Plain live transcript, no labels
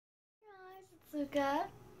Luca,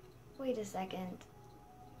 wait a second.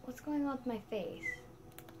 What's going on with my face?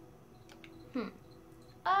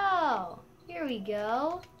 Oh, here we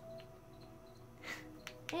go.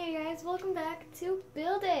 Hey guys, welcome back to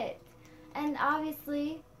Build It. And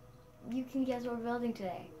obviously, you can guess what we're building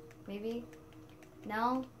today. Maybe?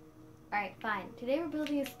 No? Alright, fine. Today we're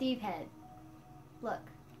building a Steve head. Look.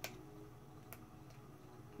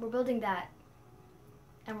 We're building that.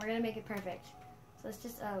 And we're gonna make it perfect. So let's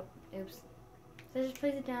just, oh, oops. So let's just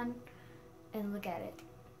place it down and look at it.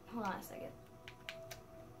 Hold on a second.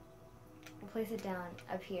 We'll place it down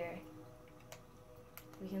up here.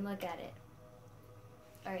 We can look at it.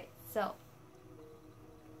 Alright, so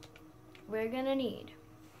we're gonna need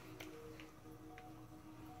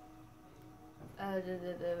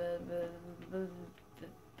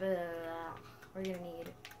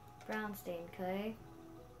brown stained clay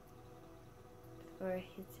for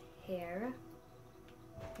his hair.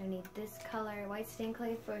 We're gonna need this color, white stained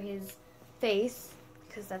clay, for his face,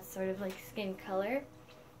 because that's sort of like skin color.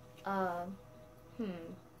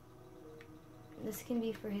 This can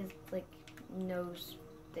be for his like nose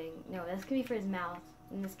thing. No, this can be for his mouth,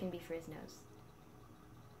 and this can be for his nose.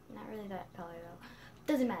 Not really that color though.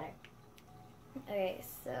 Doesn't matter. Okay,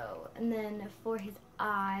 so, and then for his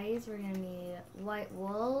eyes, we're gonna need white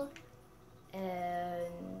wool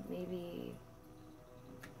and maybe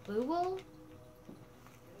blue wool.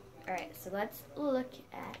 Alright, so let's look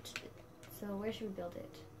at it. So where should we build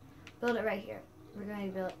it? Build it right here. We're going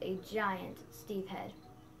to build a giant Steve head.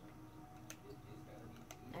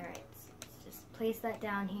 Alright, so let's just place that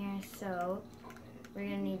down here. So we're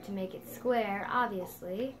going to need to make it square,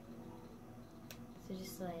 obviously. So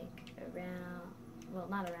just like around, well,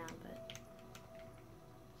 not around, but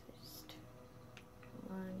so just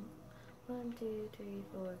 1, 2, 3,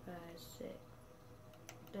 4, 5, 6.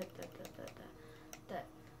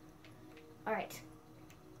 Alright.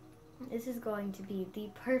 This is going to be the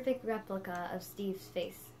perfect replica of Steve's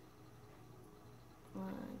face. 1,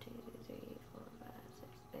 2, 3, 4, 5, 6.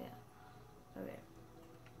 Yeah. Okay.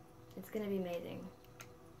 It's gonna be amazing.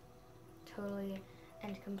 Totally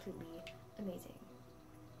and completely amazing.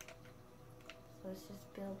 So let's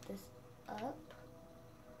just build this up.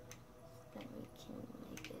 So then we can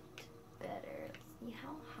make it better. Let's see,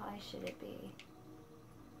 how high should it be?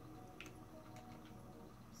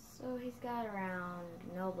 So he's got around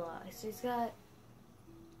no blocks. So he's got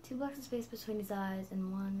 2 blocks of space between his eyes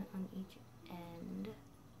and 1 on each end.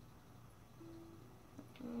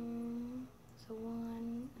 So 1,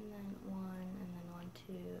 and then 1, and then 1,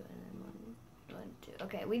 2, and then 1, 2.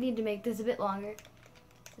 Okay, we need to make this a bit longer.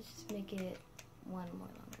 Let's just make it 1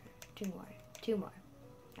 more longer. 2 more. 2 more.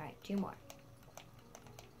 Alright, 2 more.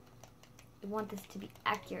 We want this to be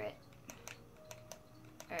accurate.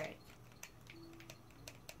 Alright.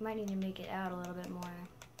 Might need to make it out a little bit more.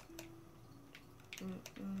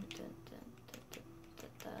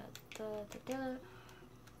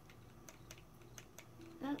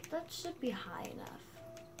 That should be high enough.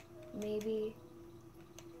 Maybe.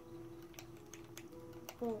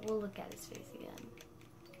 We'll look at his face again.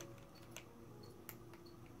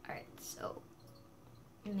 Alright, so.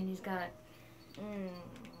 And then he's got.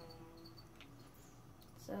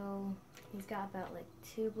 So, he's got about like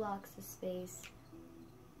 2 blocks of space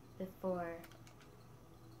before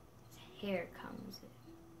his hair comes in.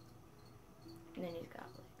 And then he's got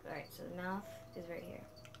like, alright, so the mouth is right here.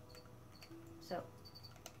 So,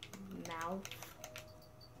 mouth.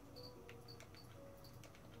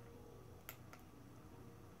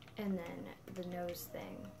 And then the nose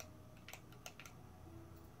thing.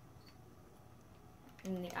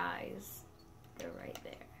 And the eyes go right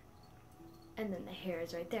there. And then the hair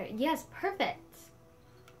is right there. Yes, perfect!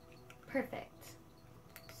 Perfect.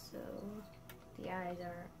 So, the eyes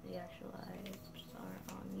are, the actual eyes are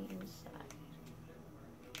on the inside.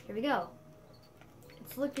 Here we go.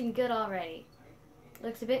 It's looking good already.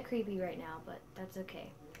 Looks a bit creepy right now, but that's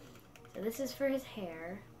okay. So this is for his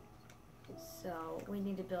hair. So we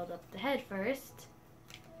need to build up the head first.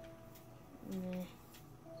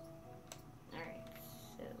 Alright,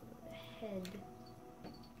 so the head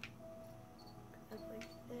goes up like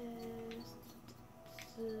this.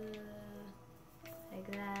 Like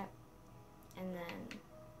that. And then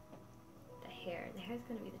the hair. The hair's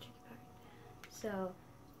gonna be the tricky part. So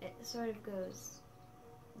it sort of goes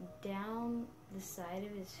down the side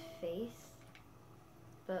of his face,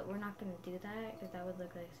 but we're not gonna do that because that would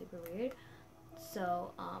look like super weird.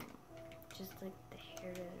 So just like the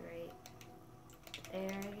hair goes right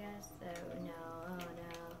there, I guess. Oh no, oh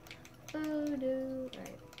no, oh no.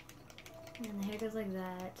 Alright. And the hair goes like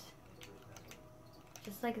that.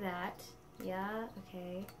 Just like that. Yeah,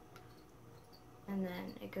 okay. and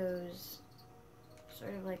then it goes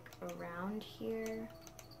sort of like around here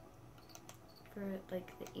for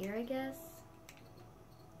like the ear, I guess.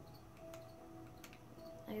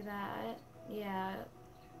 Like that, yeah.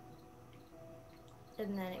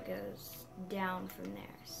 And then it goes down from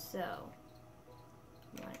there. So,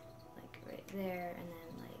 what, like right there, and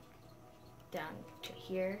then like down to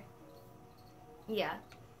here. Yeah,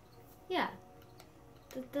 yeah.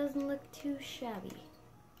 That doesn't look too shabby.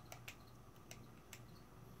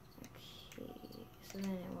 Okay, so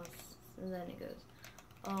then it goes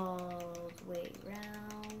all the way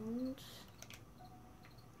around.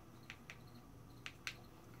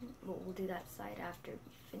 We'll do that side after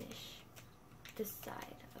we finish this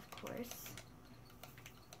side, of course.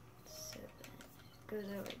 So then it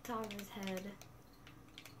goes over the top of his head,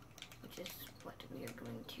 which is what we are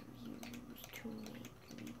going to use to make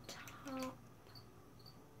the top.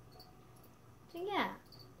 So yeah,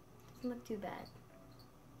 doesn't look too bad.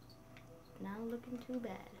 Not looking too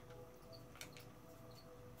bad.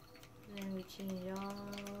 Then we change all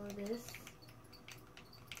this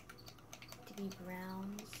to be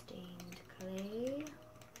brown stained clay.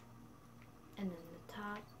 And then the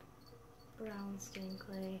top, brown stained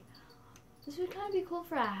clay. This would kind of be cool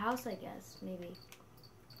for a house, I guess, maybe.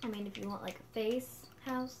 I mean, if you want like a face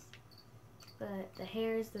house, but the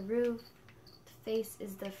hair is the roof, the face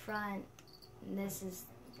is the front, and this is,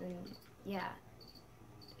 yeah.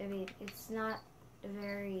 I mean, it's not a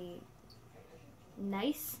very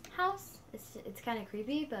nice house. It's kind of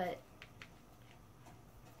creepy, but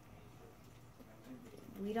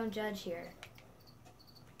we don't judge here.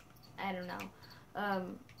 I don't know.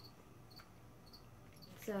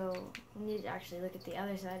 So we need to actually look at the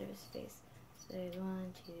other side of his face. So there's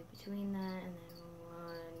 1, 2 between that, and then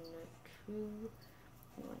 1, 2,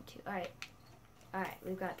 and 1, 2. All right,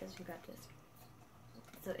 we've got this.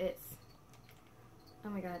 So it's, oh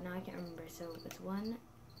my god, now I can't remember. So it's 1,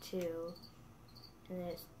 2, and then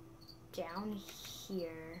it's down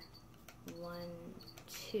here, 1,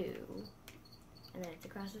 2, and then it's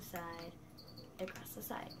across the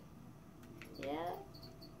side. Yeah.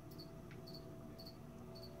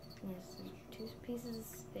 Yes, two pieces of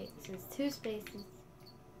spaces. 2 spaces.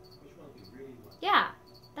 Yeah,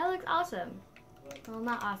 that looks awesome. Well,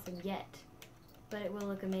 not awesome yet, but it will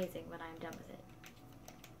look amazing when I'm done with it.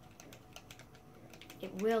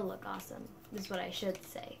 It will look awesome, is what I should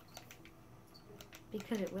say.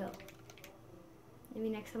 Because it will. Maybe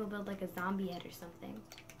next time we'll build like a zombie head or something.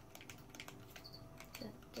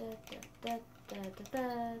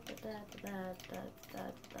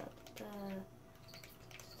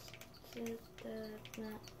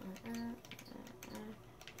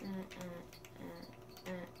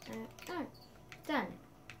 Done.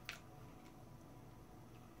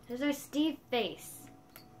 There's our Steve face.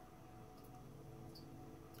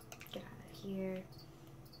 Get out of here.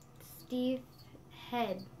 Steve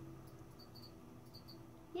head.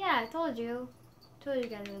 Yeah, I told you. Told you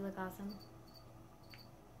guys it would look awesome.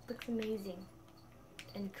 Looks amazing.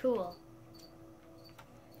 And cool.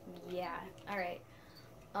 Yeah. Alright.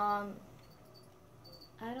 I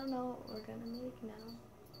don't know what we're gonna make now.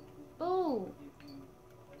 Oh!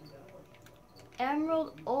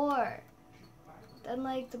 Emerald ore. Then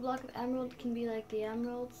like the block of emerald can be like the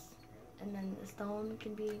emeralds. And then the stone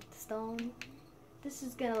can be the stone. This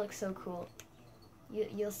is gonna look so cool.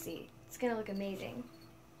 You'll see. It's gonna look amazing.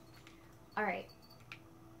 Alright.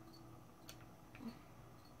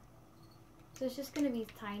 So it's just gonna be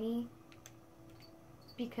tiny.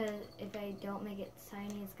 Because if I don't make it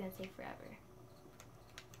tiny, it's gonna take forever.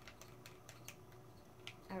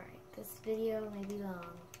 Alright, this video may be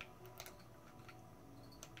long.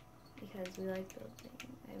 Because we like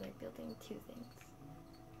building. I like building 2 things.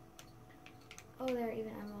 Oh, there are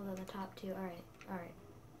even emeralds on the top too. Alright.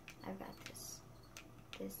 I've got this.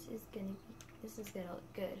 This is gonna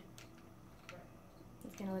look good.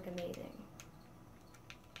 It's gonna look amazing.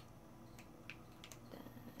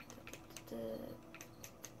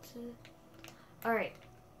 Alright.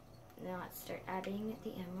 Now let's start adding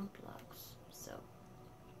the emerald blocks. So,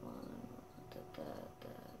 1,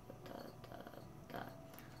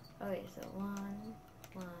 okay, so 1,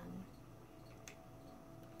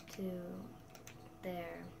 2,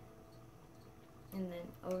 there, and then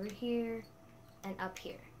over here, and up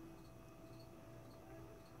here.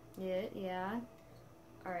 Yeah.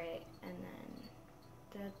 Alright, and then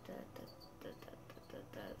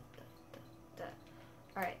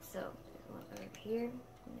Alright, so there's one over here,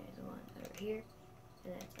 and there's one over here,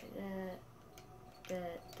 and then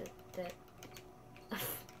it's like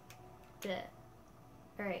that.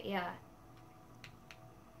 Alright, yeah.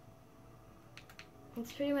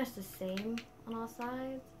 It's pretty much the same on all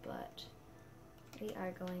sides, but we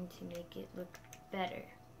are going to make it look better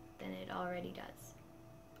than it already does.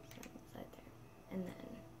 So inside there, and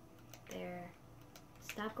then there.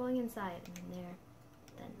 Stop going inside, and then there,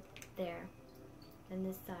 then there. Then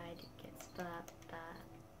this side gets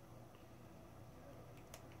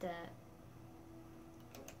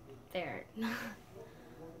there.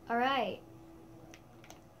 Alright.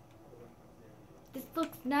 This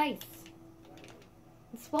looks nice.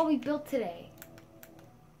 This is what we built today.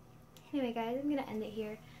 Anyway guys, I'm going to end it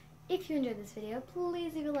here. If you enjoyed this video,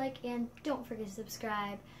 please leave a like and don't forget to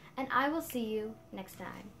subscribe. And I will see you next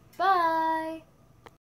time. Bye!